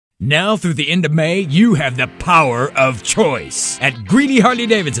Now through the end of May, you have the power of choice. At Greeley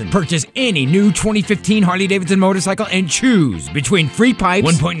Harley-Davidson, purchase any new 2015 Harley-Davidson motorcycle and choose between free pipes,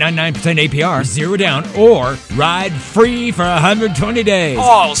 1.99% APR, 0 down, or ride free for 120 days.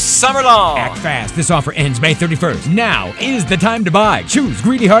 All summer long. Act fast. This offer ends May 31st. Now is the time to buy. Choose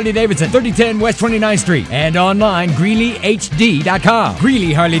Greeley Harley-Davidson, 3010 West 29th Street, and online, GreeleyHD.com.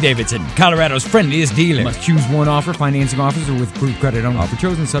 Greeley Harley-Davidson, Colorado's friendliest dealer. Must choose one offer. Financing offers are with approved credit only. Offer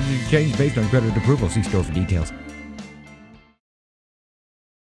chosen subject to change based on credit approval. See store for details.